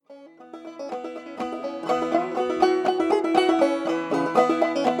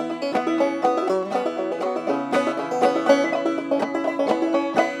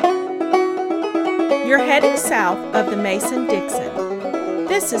south of the Mason-Dixon.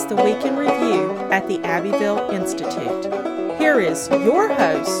 This is the Week in Review at the Abbeville Institute. Here is your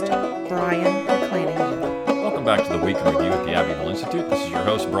host, Brian McClanahan. Welcome back to the Week in Review at the Abbeville Institute. This is your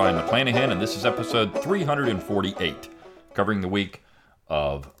host, Brian McClanahan, and this is episode 348, covering the week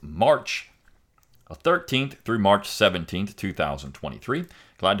of March 13th through March 17th, 2023.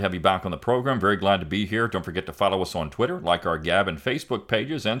 Glad to have you back on the program. Very glad to be here. Don't forget to follow us on Twitter, like our Gab and Facebook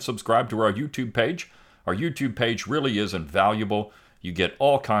pages, and subscribe to our YouTube page. Our YouTube page really is invaluable. You get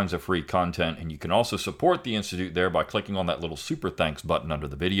all kinds of free content, and you can also support the Institute there by clicking on that little super thanks button under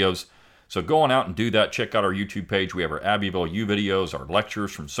the videos. So go on out and do that. Check out our YouTube page. We have our Abbeville U videos, our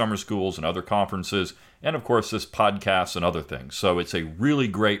lectures from summer schools and other conferences, and of course this podcast and other things. So it's a really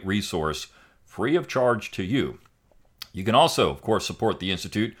great resource, free of charge to you. You can also, of course, support the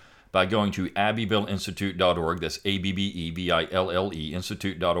Institute by going to abbevilleinstitute.org. That's ABBEVILLE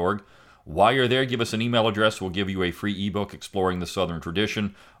institute.org. While you're there, give us an email address. We'll give you a free ebook exploring the Southern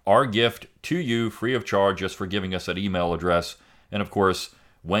tradition. Our gift to you, free of charge, just for giving us that email address. And of course,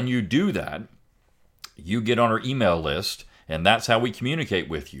 when you do that, you get on our email list, and that's how we communicate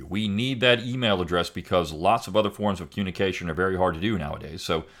with you. We need that email address because lots of other forms of communication are very hard to do nowadays.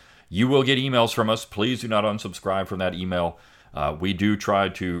 So you will get emails from us. Please do not unsubscribe from that email. We do try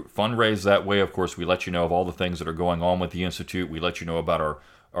to fundraise that way. Of course, we let you know of all the things that are going on with the Institute. We let you know about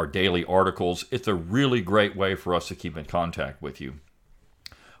our daily articles. It's a really great way for us to keep in contact with you.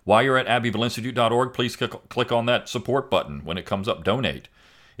 While you're at abbevilleinstitute.org, please click on that support button when it comes up, donate.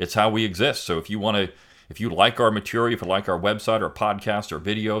 It's how we exist. So if you like our material, if you like our website, our podcast, our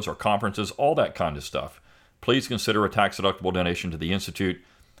videos, our conferences, all that kind of stuff, please consider a tax-deductible donation to the Institute.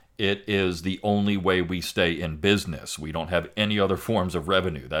 It is the only way we stay in business. We don't have any other forms of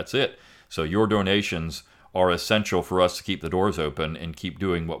revenue. That's it. So your donations are essential for us to keep the doors open and keep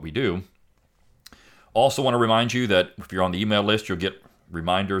doing what we do. Also want to remind you that if you're on the email list, you'll get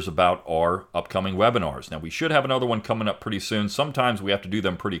reminders about our upcoming webinars. Now, we should have another one coming up pretty soon. Sometimes we have to do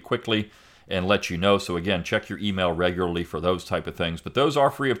them pretty quickly and let you know. So again, check your email regularly for those type of things. But those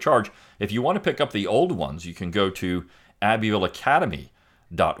are free of charge. If you want to pick up the old ones, you can go to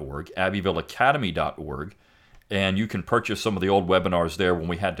abbevilleacademy.org, and you can purchase some of the old webinars there when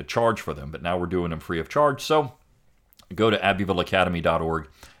we had to charge for them, but now we're doing them free of charge. So go to abbevilleacademy.org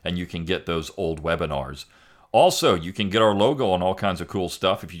and you can get those old webinars. Also, you can get our logo on all kinds of cool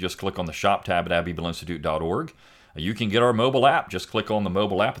stuff if you just click on the shop tab at abbevilleinstitute.org. You can get our mobile app. Just click on the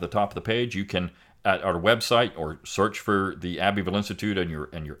mobile app at the top of the page. You can at our website or search for the Abbeville Institute in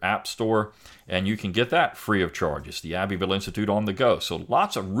your app store, and you can get that free of charge. It's the Abbeville Institute on the go. So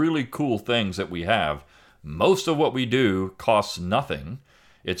lots of really cool things that we have. Most of what we do costs nothing.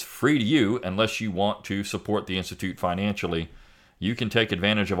 It's free to you unless you want to support the Institute financially. You can take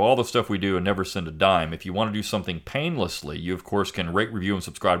advantage of all the stuff we do and never send a dime. If you want to do something painlessly, you of course can rate, review, and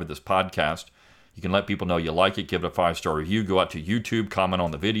subscribe to this podcast. You can let people know you like it, give it a 5-star review, go out to YouTube, comment on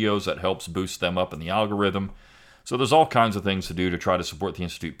the videos. That helps boost them up in the algorithm. So there's all kinds of things to do to try to support the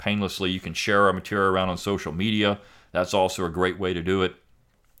Institute painlessly. You can share our material around on social media. That's also a great way to do it.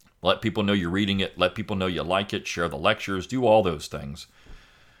 Let people know you're reading it. Let people know you like it. Share the lectures. Do all those things.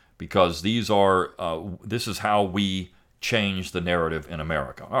 Because this is how we change the narrative in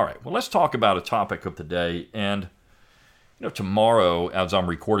America. All right, well, let's talk about a topic of today. And tomorrow, as I'm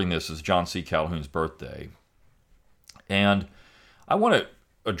recording this, is John C. Calhoun's birthday. And I want to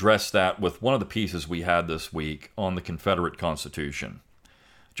address that with one of the pieces we had this week on the Confederate Constitution.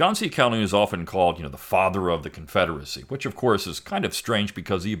 John C. Calhoun is often called, the father of the Confederacy, which of course is kind of strange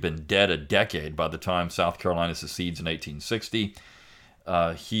because he'd been dead a decade by the time South Carolina secedes in 1860.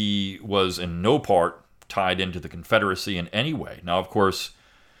 He was in no part tied into the Confederacy in any way. Now, of course,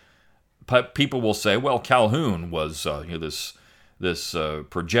 people will say, well, Calhoun was this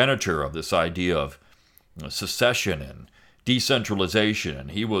progenitor of this idea of secession and decentralization, and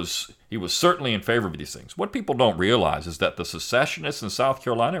he was certainly in favor of these things. What people don't realize is that the secessionists in South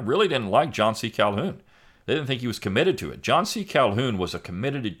Carolina really didn't like John C. Calhoun. They didn't think he was committed to it. John C. Calhoun was a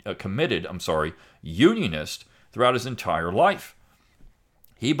committed Unionist throughout his entire life.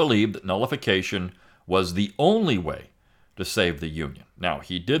 He believed that nullification was the only way to save the Union. Now,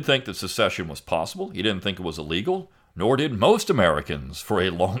 he did think that secession was possible. He didn't think it was illegal, nor did most Americans for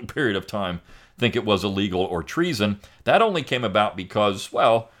a long period of time think it was illegal or treason. That only came about because,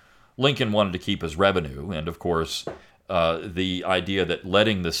 well, Lincoln wanted to keep his revenue, and of course, the idea that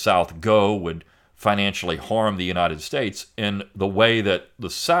letting the South go would financially harm the United States in the way that the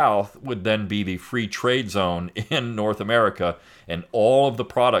South would then be the free trade zone in North America, and all of the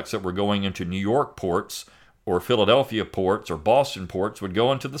products that were going into New York ports or Philadelphia ports or Boston ports would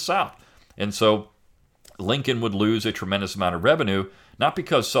go into the South. And so Lincoln would lose a tremendous amount of revenue, not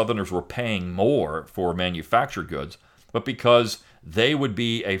because Southerners were paying more for manufactured goods, but because they would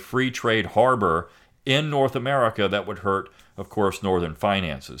be a free trade harbor in North America that would hurt, of course, Northern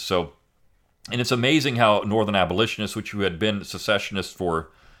finances. And it's amazing how Northern abolitionists, which had been secessionists for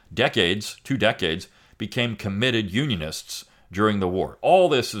decades, 2 decades, became committed Unionists during the war. All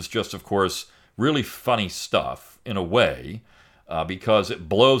this is just, of course, really funny stuff in a way, because it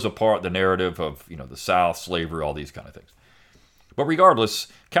blows apart the narrative of, the South, slavery, all these kind of things. But regardless,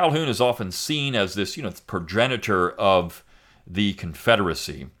 Calhoun is often seen as this, progenitor of the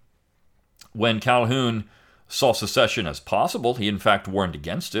Confederacy. When Calhoun saw secession as possible, he in fact warned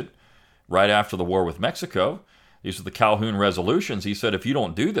against it. Right after the war with Mexico, these are the Calhoun resolutions. He said, if you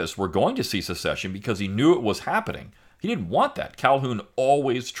don't do this, we're going to see secession, because he knew it was happening. He didn't want that. Calhoun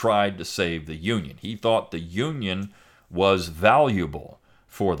always tried to save the Union. He thought the Union was valuable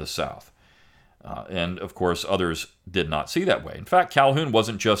for the South. And, of course, others did not see that way. In fact, Calhoun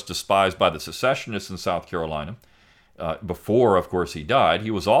wasn't just despised by the secessionists in South Carolina. Before, of course, he died,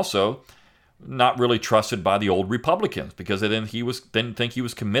 he was also not really trusted by the old Republicans, because they didn't think he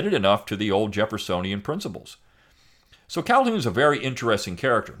was committed enough to the old Jeffersonian principles. So Calhoun's a very interesting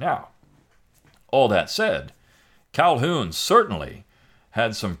character. Now, all that said, Calhoun certainly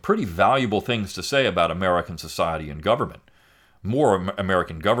had some pretty valuable things to say about American society and government. More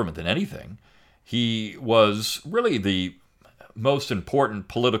American government than anything. He was really the most important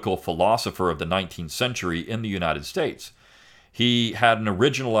political philosopher of the 19th century in the United States. He had an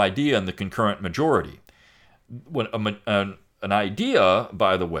original idea in the concurrent majority. An idea,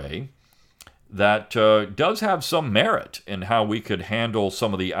 by the way, that does have some merit in how we could handle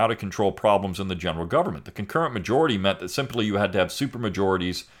some of the out-of-control problems in the general government. The concurrent majority meant that simply you had to have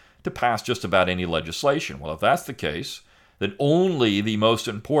supermajorities to pass just about any legislation. Well, if that's the case, then only the most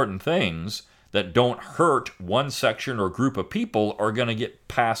important things that don't hurt one section or group of people are going to get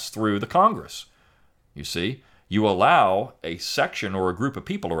passed through the Congress. You see? You allow a section or a group of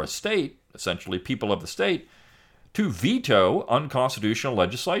people or a state, essentially people of the state, to veto unconstitutional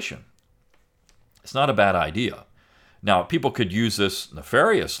legislation. It's not a bad idea. Now, people could use this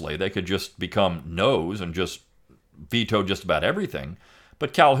nefariously. They could just become no's and just veto just about everything.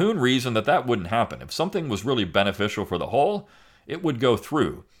 But Calhoun reasoned that wouldn't happen. If something was really beneficial for the whole, it would go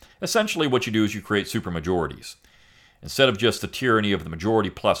through. Essentially, what you do is you create supermajorities. Instead of just the tyranny of the majority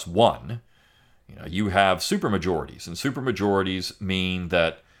plus one, you have supermajorities, and supermajorities mean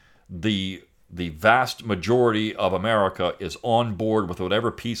that the vast majority of America is on board with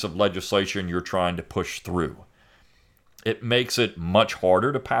whatever piece of legislation you're trying to push through. It makes it much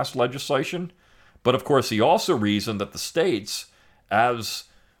harder to pass legislation, but of course he also reasoned that the states, as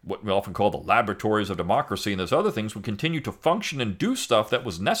what we often call the laboratories of democracy and those other things, would continue to function and do stuff that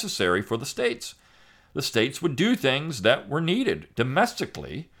was necessary for the states. The states would do things that were needed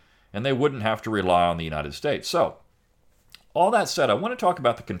domestically, and they wouldn't have to rely on the United States. So, all that said, I want to talk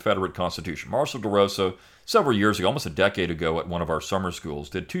about the Confederate Constitution. Marshall DeRosa, several years ago, almost a decade ago, at one of our summer schools,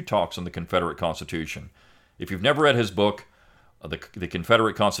 did 2 talks on the Confederate Constitution. If you've never read his book, the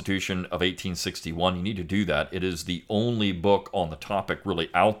Confederate Constitution of 1861, you need to do that. It is the only book on the topic really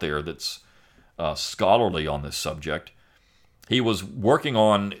out there that's scholarly on this subject. He was working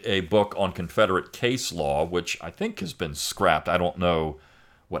on a book on Confederate case law, which I think has been scrapped. I don't know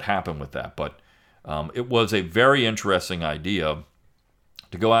what happened with that, but it was a very interesting idea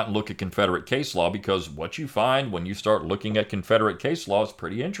to go out and look at Confederate case law, because what you find when you start looking at Confederate case law is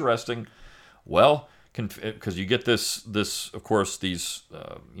pretty interesting. Well, because you get this, of course, these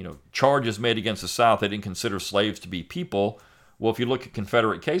charges made against the South. They didn't consider slaves to be people. Well, if you look at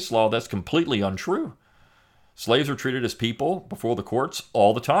Confederate case law, that's completely untrue. Slaves are treated as people before the courts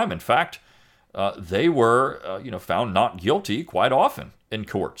all the time. In fact, they were found not guilty quite often in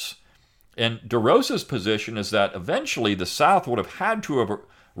courts. And DeRosa's position is that eventually the South would have had to have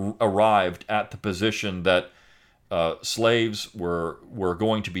arrived at the position that slaves were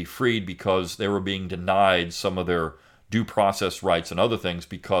going to be freed because they were being denied some of their due process rights and other things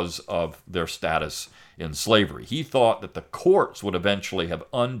because of their status in slavery. He thought that the courts would eventually have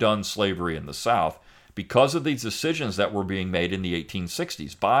undone slavery in the South because of these decisions that were being made in the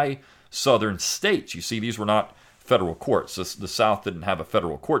 1860s by southern states. You see, these were not federal courts. The South didn't have a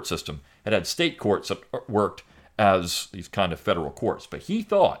federal court system. It had state courts that worked as these kind of federal courts. But he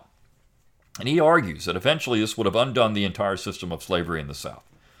thought, and he argues, that eventually this would have undone the entire system of slavery in the South.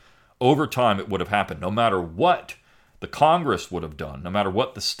 Over time, it would have happened, no matter what the Congress would have done, no matter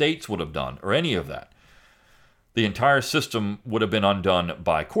what the states would have done, or any of that. the entire system would have been undone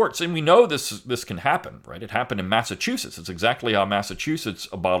by courts. And we know this can happen, right? It happened in Massachusetts. It's exactly how Massachusetts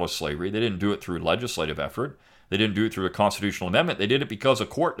abolished slavery. They didn't do it through legislative effort. They didn't do it through a constitutional amendment. They did it because a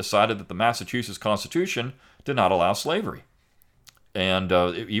court decided that the Massachusetts Constitution did not allow slavery. And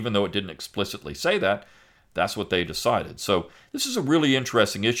even though it didn't explicitly say that, that's what they decided. So this is a really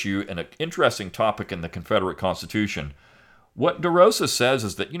interesting issue and an interesting topic in the Confederate Constitution. What DeRosa says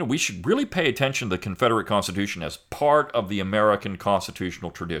is that, we should really pay attention to the Confederate Constitution as part of the American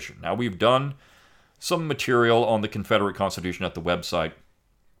constitutional tradition. Now, we've done some material on the Confederate Constitution at the website.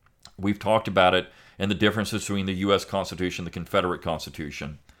 We've talked about it and the differences between the U.S. Constitution and the Confederate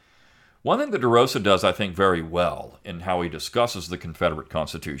Constitution. One thing that DeRosa does, I think, very well in how he discusses the Confederate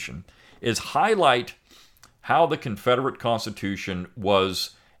Constitution is highlight how the Confederate Constitution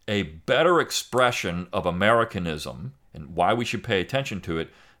was a better expression of Americanism and why we should pay attention to it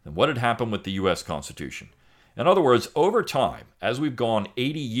than what had happened with the U.S. Constitution. In other words, over time, as we've gone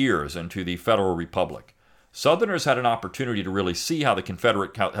 80 years into the Federal Republic, Southerners had an opportunity to really see how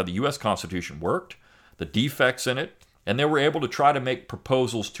the U.S. Constitution worked, the defects in it, and they were able to try to make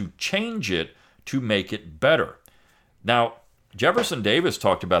proposals to change it to make it better. Now, Jefferson Davis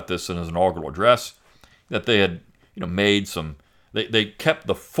talked about this in his inaugural address, that they had made some, they kept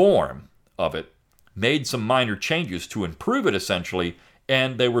the form of it, made some minor changes to improve it essentially,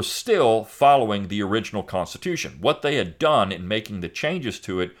 and they were still following the original Constitution. What they had done in making the changes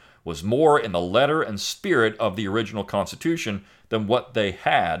to it was more in the letter and spirit of the original Constitution than what they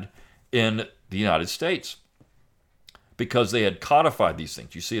had in the United States, because they had codified these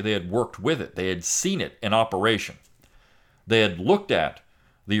things. You see, they had worked with it. They had seen it in operation. They had looked at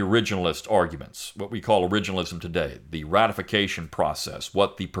the originalist arguments, what we call originalism today, the ratification process,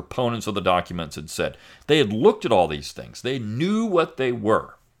 what the proponents of the documents had said. They had looked at all these things. They knew what they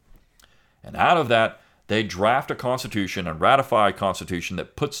were. And out of that, they draft a constitution and ratify a constitution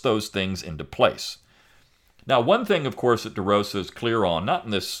that puts those things into place. Now, one thing, of course, that DeRosa is clear on, not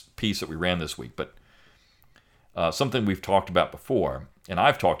in this piece that we ran this week, but something we've talked about before, and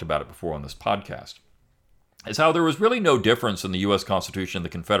I've talked about it before on this podcast, is how there was really no difference in the U.S. Constitution and the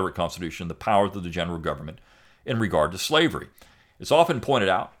Confederate Constitution, the powers of the general government, in regard to slavery. It's often pointed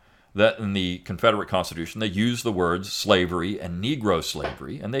out that in the Confederate Constitution, they use the words slavery and Negro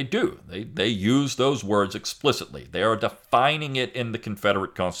slavery, and they do. They use those words explicitly. They are defining it in the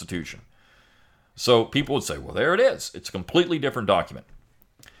Confederate Constitution. So people would say, well, there it is. It's a completely different document.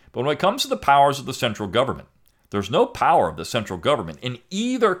 But when it comes to the powers of the central government, there's no power of the central government in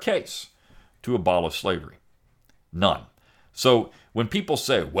either case to abolish slavery. None. So when people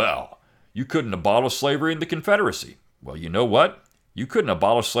say, well, you couldn't abolish slavery in the Confederacy, well, you know what? You couldn't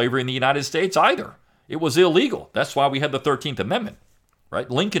abolish slavery in the United States either. It was illegal. That's why we had the 13th Amendment,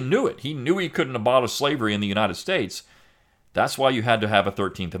 right? Lincoln knew it. He knew he couldn't abolish slavery in the United States. That's why you had to have a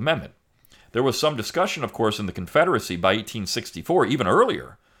 13th Amendment. There was some discussion, of course, in the Confederacy by 1864, even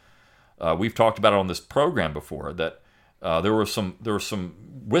earlier. We've talked about it on this program before, that there were some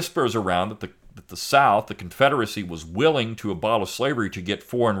whispers around that the South, the Confederacy, was willing to abolish slavery to get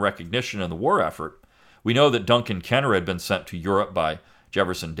foreign recognition in the war effort. We know that Duncan Kenner had been sent to Europe by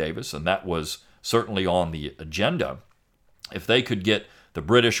Jefferson Davis, and that was certainly on the agenda. If they could get the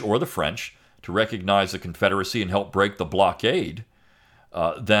British or the French to recognize the Confederacy and help break the blockade,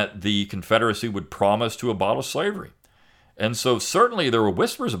 that the Confederacy would promise to abolish slavery. And so certainly there were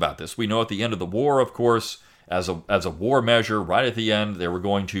whispers about this. We know at the end of the war, of course, as a war measure, right at the end, they were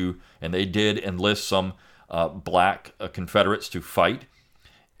going to, and they did enlist some black Confederates to fight,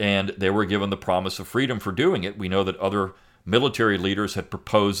 and they were given the promise of freedom for doing it. We know that other military leaders had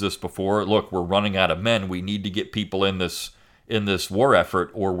proposed this before. Look, we're running out of men. We need to get people in this war effort,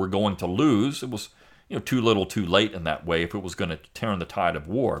 or we're going to lose. It was too little, too late in that way if it was going to turn the tide of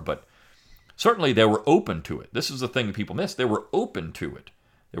war. But certainly they were open to it. This is the thing that people miss. They were open to it.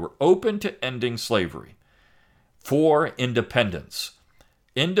 They were open to ending slavery for independence.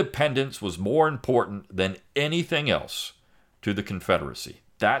 Independence was more important than anything else to the Confederacy.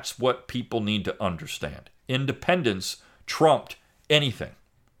 That's what people need to understand. Independence trumped anything.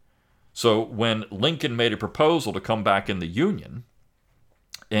 So when Lincoln made a proposal to come back in the Union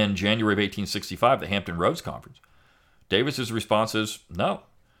in January of 1865, the Hampton Roads Conference, Davis's response is no.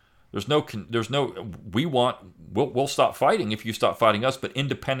 We'll stop fighting if you stop fighting us, but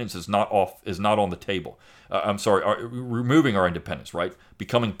independence is not on the table. Removing our independence, right?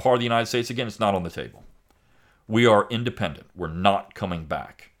 Becoming part of the United States again, it's not on the table. We are independent. We're not coming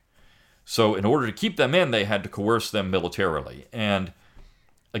back. So in order to keep them in, they had to coerce them militarily. And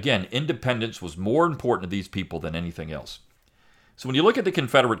again, independence was more important to these people than anything else. So when you look at the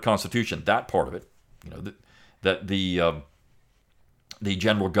Confederate Constitution, that part of it, that the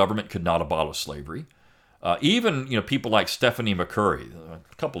general government could not abolish slavery. Even people like Stephanie McCurry,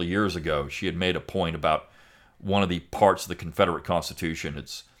 a couple of years ago, she had made a point about one of the parts of the Confederate Constitution.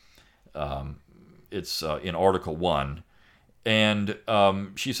 It's in Article 1. And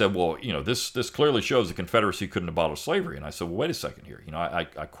she said, well, this clearly shows the Confederacy couldn't abolish slavery. And I said, well, wait a second here.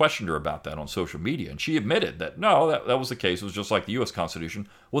 I questioned her about that on social media, and she admitted that, no, that was the case. It was just like the U.S. Constitution.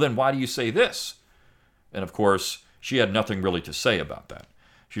 Well, then why do you say this? And, of course, she had nothing really to say about that.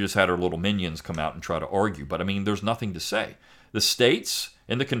 She just had her little minions come out and try to argue. But, there's nothing to say. The states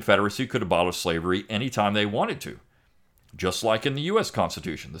in the Confederacy could abolish slavery anytime they wanted to. Just like in the U.S.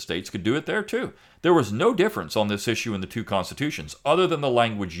 Constitution, the states could do it there too. There was no difference on this issue in the two constitutions, other than the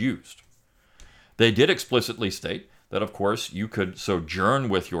language used. They did explicitly state that, of course, you could sojourn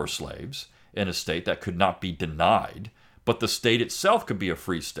with your slaves in a state that could not be denied, but the state itself could be a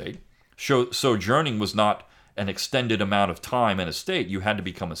free state. Sojourning was not an extended amount of time in a state. You had to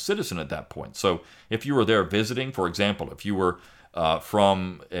become a citizen at that point. So if you were there visiting, for example, if you were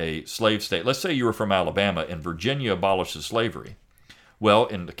from a slave state, let's say you were from Alabama and Virginia abolishes slavery. Well,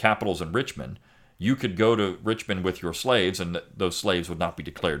 in the capitals in Richmond, you could go to Richmond with your slaves, and those slaves would not be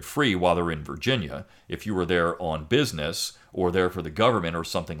declared free while they're in Virginia if you were there on business or there for the government or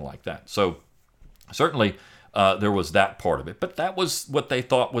something like that. So certainly there was that part of it. But that was what they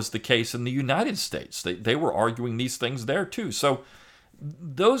thought was the case in the United States. They were arguing these things there too. So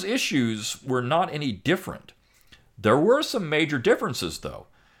those issues were not any different. There were some major differences, though.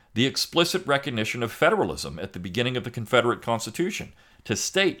 The explicit recognition of federalism at the beginning of the Confederate Constitution,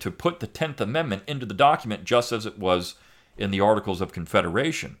 to put the 10th Amendment into the document just as it was in the Articles of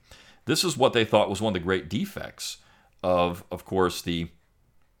Confederation. This is what they thought was one of the great defects of course, the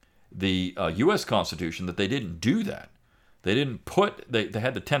U.S. Constitution, that they didn't do that. They didn't they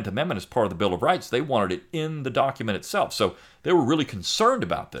had the 10th Amendment as part of the Bill of Rights. They wanted it in the document itself. So they were really concerned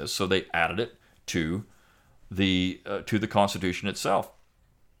about this, so they added it to the Constitution itself.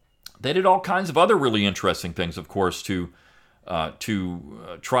 They did all kinds of other really interesting things, of course, to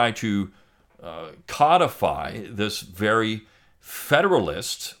try to codify this very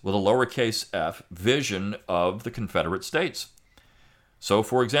federalist, with a lowercase f, vision of the Confederate States. So,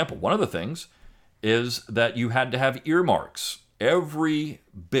 for example, one of the things is that you had to have earmarks. Every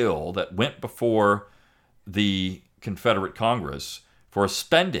bill that went before the Confederate Congress for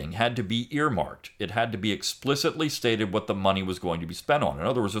spending had to be earmarked. It had to be explicitly stated what the money was going to be spent on. In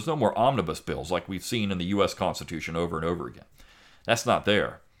other words, there's no more omnibus bills like we've seen in the U.S. Constitution over and over again. That's not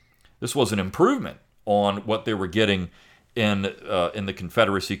there. This was an improvement on what they were getting in the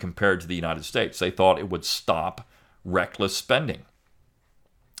Confederacy compared to the United States. They thought it would stop reckless spending.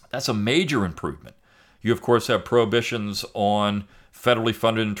 That's a major improvement. You, of course, have prohibitions on federally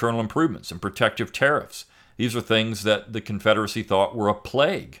funded internal improvements and protective tariffs. These are things that the Confederacy thought were a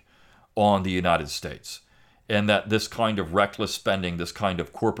plague on the United States, and that this kind of reckless spending, this kind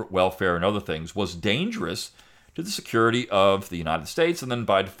of corporate welfare and other things was dangerous to the security of the United States, and then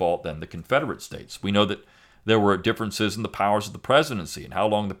by default, then the Confederate States. We know that there were differences in the powers of the presidency and how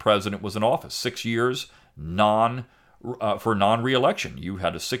long the president was in office. 6 years for non-reelection. You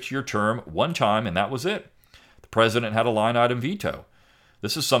had a 6-year term one time, and that was it. The president had a line-item veto.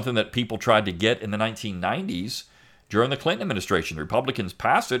 This is something that people tried to get in the 1990s during the Clinton administration. The Republicans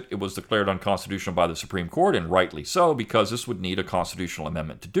passed it. It was declared unconstitutional by the Supreme Court, and rightly so, because this would need a constitutional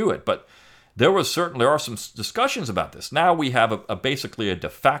amendment to do it. But there are some discussions about this. Now we have basically a de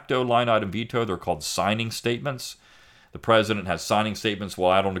facto line-item veto. They're called signing statements. The president has signing statements,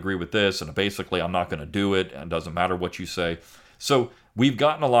 well, I don't agree with this, and basically I'm not going to do it, and it doesn't matter what you say. So we've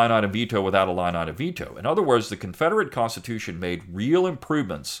gotten a line-item veto without a line-item veto. In other words, the Confederate Constitution made real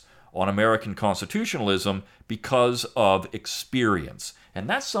improvements on American constitutionalism because of experience. And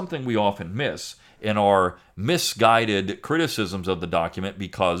that's something we often miss in our misguided criticisms of the document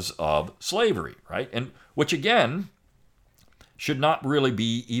because of slavery, right? And which, again, should not really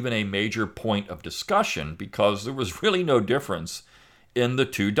be even a major point of discussion, because there was really no difference in the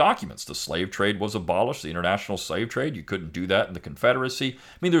two documents. The slave trade was abolished, the international slave trade. You couldn't do that in the Confederacy.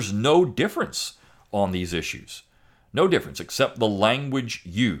 There's no difference on these issues. No difference except the language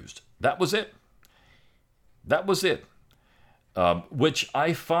used. That was it. That was it. Which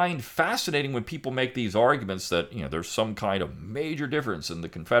I find fascinating when people make these arguments that, there's some kind of major difference in the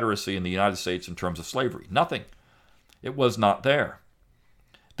Confederacy and the United States in terms of slavery. Nothing. It was not there.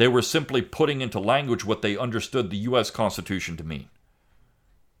 They were simply putting into language what they understood the U.S. Constitution to mean.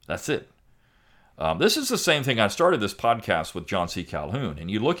 That's it. This is the same thing. I started this podcast with John C. Calhoun, and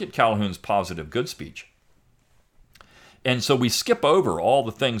you look at Calhoun's positive good speech. And so we skip over all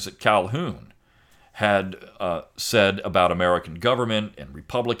the things that Calhoun had said about American government and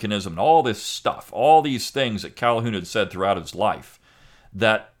republicanism and all this stuff, all these things that Calhoun had said throughout his life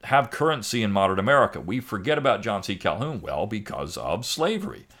that have currency in modern America. We forget about John C. Calhoun, well, because of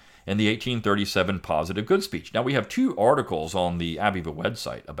slavery and the 1837 Positive Good speech. Now, we have 2 articles on the Abbeville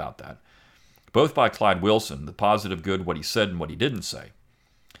website about that, both by Clyde Wilson, The Positive Good, What He Said and What He Didn't Say.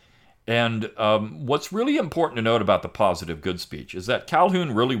 And what's really important to note about the Positive Good speech is that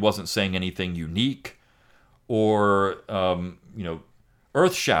Calhoun really wasn't saying anything unique or,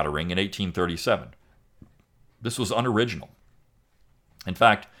 earth-shattering in 1837. This was unoriginal. In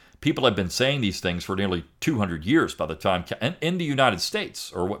fact, people had been saying these things for nearly 200 years by the time, in the United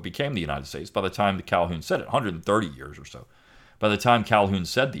States, or what became the United States, by the time Calhoun said it, 130 years or so, by the time Calhoun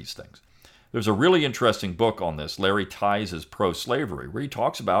said these things. There's a really interesting book on this, Larry Tice's Pro-Slavery, where he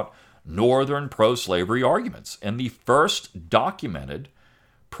talks about Northern pro-slavery arguments. And the first documented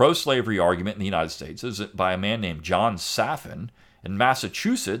pro-slavery argument in the United States is by a man named John Saffin in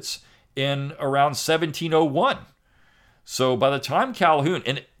Massachusetts in around 1701. So by the time Calhoun,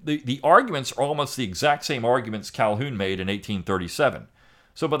 and the arguments are almost the exact same arguments Calhoun made in 1837.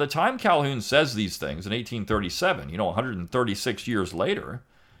 So by the time Calhoun says these things in 1837, 136 years later,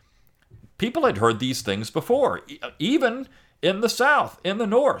 people had heard these things before, even in the South, in the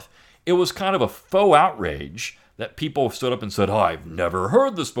North. It was kind of a faux outrage that people stood up and said, I've never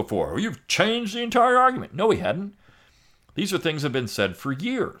heard this before. You've changed the entire argument. No, he hadn't. These are things that have been said for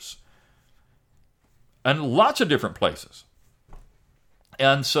years. And lots of different places.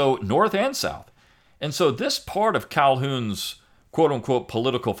 And so, North and South. And so this part of Calhoun's quote-unquote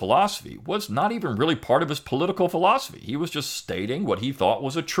political philosophy was not even really part of his political philosophy. He was just stating what he thought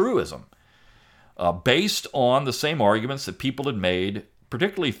was a truism, based on the same arguments that people had made,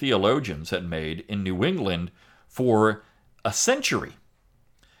 particularly theologians had made in New England for a century.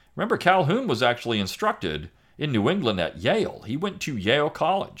 Remember, Calhoun was actually instructed in New England at Yale. He went to Yale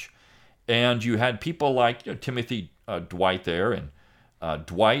College. And you had people like Timothy Dwight there, and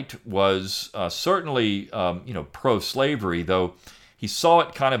Dwight was certainly pro-slavery, though he saw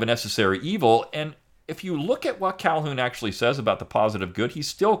it kind of a necessary evil. And if you look at what Calhoun actually says about the positive good, he's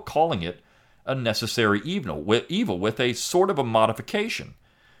still calling it a necessary evil with a sort of a modification.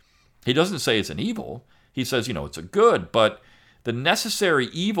 He doesn't say it's an evil. He says, it's a good, but the necessary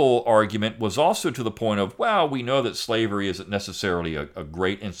evil argument was also to the point of, well, we know that slavery isn't necessarily a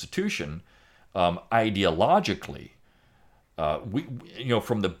great institution ideologically.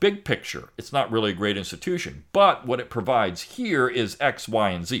 From the big picture, it's not really a great institution. But what it provides here is X, Y,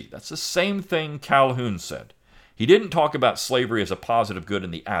 and Z. That's the same thing Calhoun said. He didn't talk about slavery as a positive good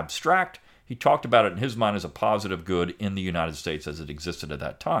in the abstract. He talked about it in his mind as a positive good in the United States as it existed at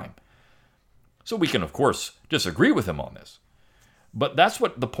that time. So we can, of course, disagree with him on this. But that's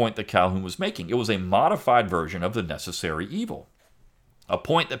what the point that Calhoun was making. It was a modified version of the necessary evil, a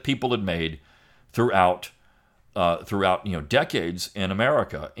point that people had made throughout decades in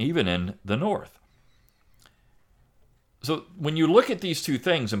America, even in the North. So when you look at these two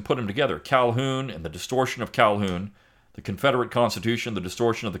things and put them together, Calhoun and the distortion of Calhoun, the Confederate Constitution, the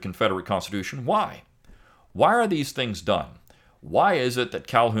distortion of the Confederate Constitution, why? Why are these things done? Why is it that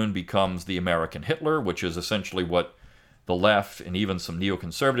Calhoun becomes the American Hitler, which is essentially what the left and even some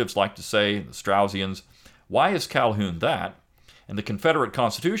neoconservatives like to say, the Straussians? Why is Calhoun that? And the Confederate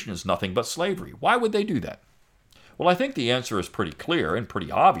Constitution is nothing but slavery. Why would they do that? Well, I think the answer is pretty clear and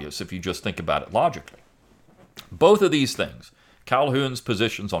pretty obvious if you just think about it logically. Both of these things, Calhoun's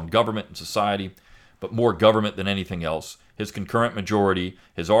positions on government and society, but more government than anything else, his concurrent majority,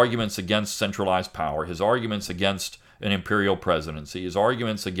 his arguments against centralized power, his arguments against an imperial presidency, his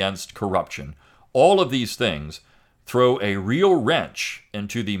arguments against corruption, all of these things throw a real wrench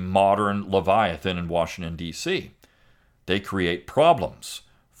into the modern Leviathan in Washington, D.C. They create problems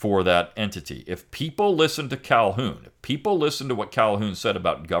for that entity. If people listen to Calhoun, if people listen to what Calhoun said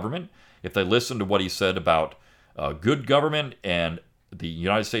about government, if they listen to what he said about good government and the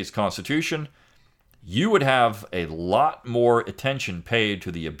United States Constitution, you would have a lot more attention paid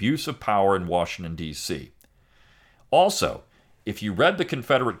to the abuse of power in Washington, D.C. Also, if you read the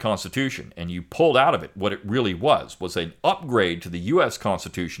Confederate Constitution and you pulled out of it what it really was an upgrade to the U.S.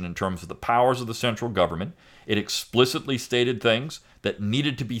 Constitution in terms of the powers of the central government. It explicitly stated things that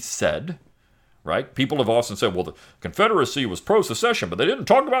needed to be said, right? People have often said, well, the Confederacy was pro-secession, but they didn't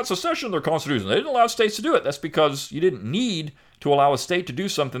talk about secession in their Constitution. They didn't allow states to do it. That's because you didn't need to allow a state to do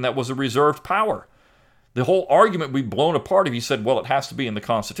something that was a reserved power. The whole argument would be blown apart if you said, well, it has to be in the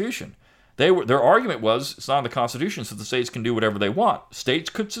Constitution. Their argument was, it's not in the Constitution, so the states can do whatever they want. States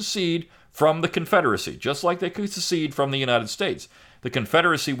could secede from the Confederacy, just like they could secede from the United States. The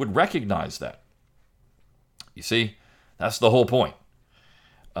Confederacy would recognize that. You see, that's the whole point.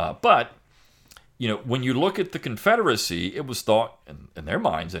 But when you look at the Confederacy, it was thought, in their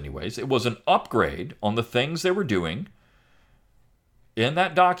minds anyways, it was an upgrade on the things they were doing in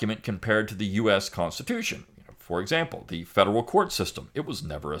that document compared to the U.S. Constitution. For example, the federal court system, it was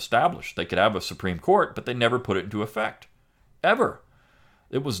never established. They could have a Supreme Court, but they never put it into effect. Ever.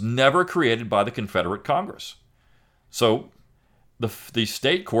 It was never created by the Confederate Congress. So the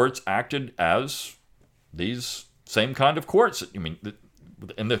state courts acted as these same kind of courts.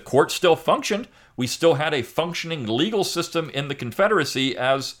 And the court still functioned. We still had a functioning legal system in the Confederacy,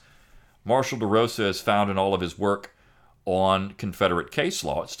 as Marshall DeRosa has found in all of his work on Confederate case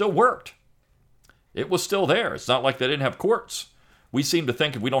law. It still worked. It was still there. It's not like they didn't have courts. We seem to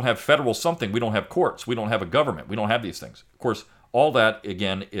think if we don't have federal something, we don't have courts, we don't have a government, we don't have these things. Of course, all that,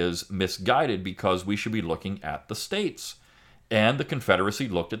 again, is misguided because we should be looking at the states. And the Confederacy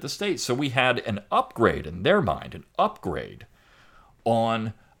looked at the states. So we had an upgrade, in their mind, an upgrade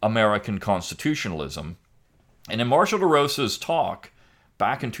on American constitutionalism. And in Marshall DeRosa's talk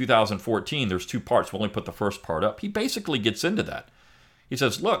back in 2014, there's two parts. We'll only put the first part up. He basically gets into that. He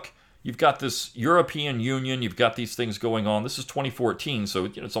says, look, you've got this European Union, you've got these things going on. This is 2014, so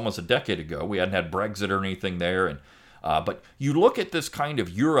it's almost a decade ago. We hadn't had Brexit or anything there. But you look at this kind of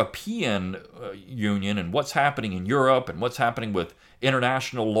European Union and what's happening in Europe and what's happening with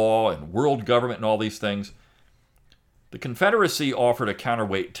international law and world government and all these things. The Confederacy offered a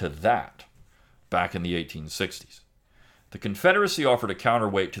counterweight to that back in the 1860s. The Confederacy offered a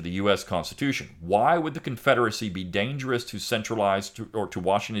counterweight to the U.S. Constitution. Why would the Confederacy be dangerous to centralize or to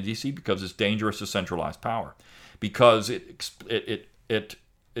Washington, D.C.? Because it's dangerous to centralize power. Because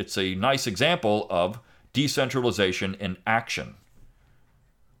it's a nice example of decentralization in action.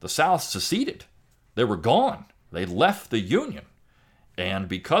 The South seceded. They were gone. They left the Union. And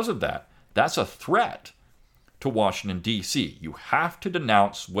because of that, that's a threat to Washington, D.C. You have to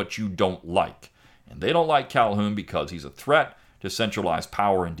denounce what you don't like. And they don't like Calhoun because he's a threat to centralized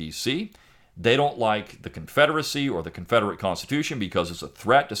power in D.C. They don't like the Confederacy or the Confederate Constitution because it's a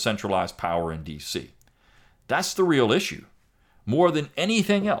threat to centralized power in D.C. That's the real issue. More than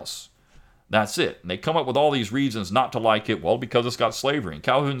anything else. That's it. And they come up with all these reasons not to like it. Well, because it's got slavery. And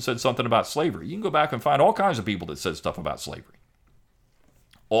Calhoun said something about slavery. You can go back and find all kinds of people that said stuff about slavery.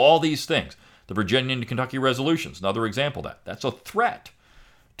 All these things. The Virginia and Kentucky resolutions, another example of that. That's a threat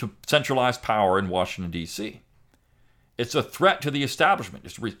to centralized power in Washington, D.C. It's a threat to the establishment.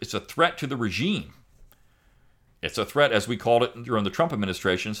 It's a threat to the regime. It's a threat, as we called it during the Trump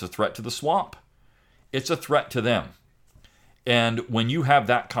administration, it's a threat to the swamp. It's a threat to them. And when you have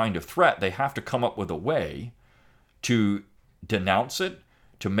that kind of threat, they have to come up with a way to denounce it,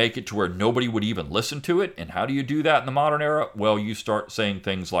 to make it to where nobody would even listen to it. And how do you do that in the modern era? Well, you start saying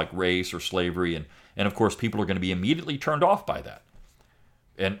things like race or slavery, and of course people are going to be immediately turned off by that.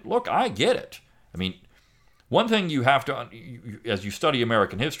 And look, I get it. I mean, one thing you have to, as you study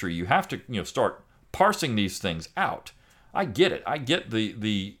American history, you have to start parsing these things out. I get it. I get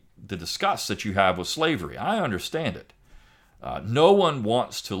the disgust that you have with slavery. I understand it. No one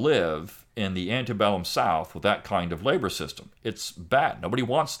wants to live in the antebellum South with that kind of labor system. It's bad. Nobody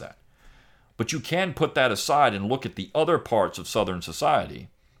wants that. But you can put that aside and look at the other parts of Southern society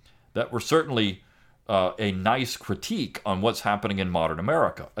that were certainly a nice critique on what's happening in modern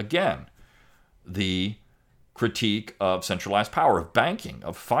America. Again, the critique of centralized power, of banking,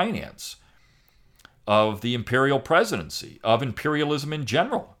 of finance, of the imperial presidency, of imperialism in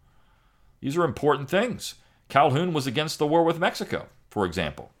general. These are important things. Calhoun was against the war with Mexico, for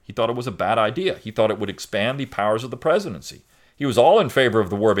example. He thought it was a bad idea. He thought it would expand the powers of the presidency. He was all in favor of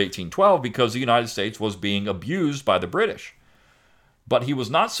the War of 1812 because the United States was being abused by the British. But he was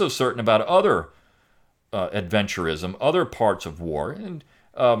not so certain about other adventurism, other parts of war. And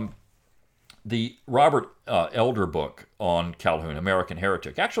the Robert Elder book on Calhoun, American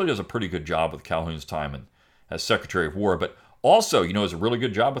Heretic, actually does a pretty good job with Calhoun's time as Secretary of War. But also, does a really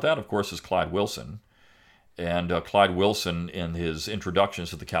good job with that, of course, is Clyde Wilson. And Clyde Wilson, in his introductions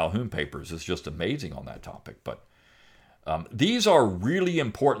to the Calhoun Papers, is just amazing on that topic. But these are really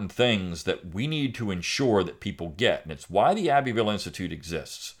important things that we need to ensure that people get. And it's why the Abbeville Institute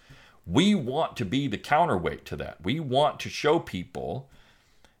exists. We want to be the counterweight to that. We want to show people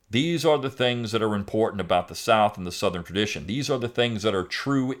these are the things that are important about the South and the Southern tradition. These are the things that are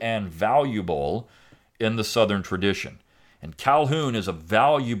true and valuable in the Southern tradition. And Calhoun is a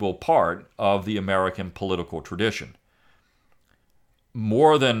valuable part of the American political tradition.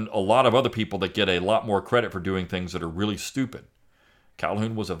 More than a lot of other people that get a lot more credit for doing things that are really stupid.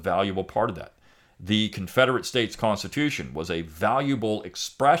 Calhoun was a valuable part of that. The Confederate States Constitution was a valuable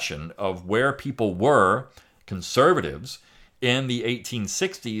expression of where people were conservatives in the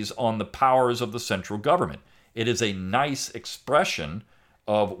 1860s on the powers of the central government. It is a nice expression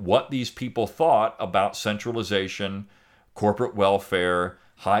of what these people thought about centralization, corporate welfare,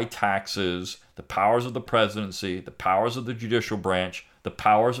 high taxes, the powers of the presidency, the powers of the judicial branch, the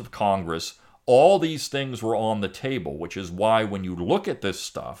powers of Congress. All these things were on the table, which is why when you look at this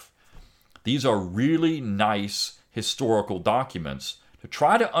stuff, these are really nice historical documents to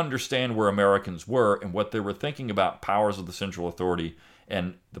try to understand where Americans were and what they were thinking about powers of the central authority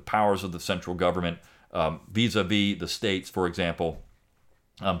and the powers of the central government vis-a-vis the states, for example.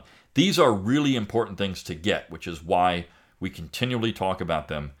 These are really important things to get, which is why we continually talk about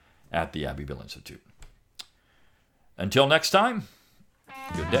them at the Abbeville Institute. Until next time,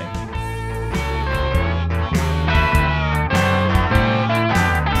 good day.